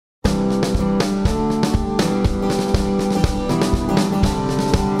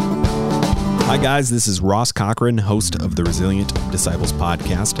Hi guys, this is Ross Cochran, host of the Resilient Disciples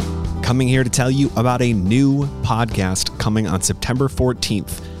podcast, coming here to tell you about a new podcast coming on September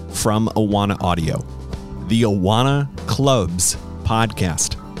 14th from Awana Audio, the Awana Clubs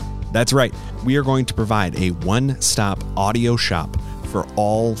podcast. That's right, we are going to provide a one-stop audio shop for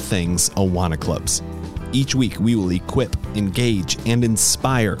all things Awana Clubs. Each week, we will equip, engage, and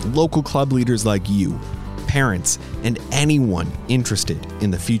inspire local club leaders like you, parents, and anyone interested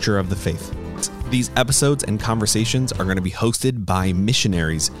in the future of the faith. These episodes and conversations are going to be hosted by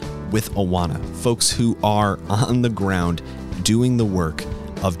missionaries with Awana, folks who are on the ground doing the work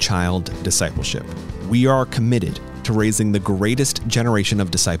of child discipleship. We are committed to raising the greatest generation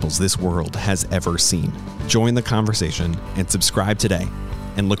of disciples this world has ever seen. Join the conversation and subscribe today,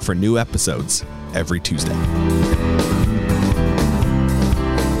 and look for new episodes every Tuesday.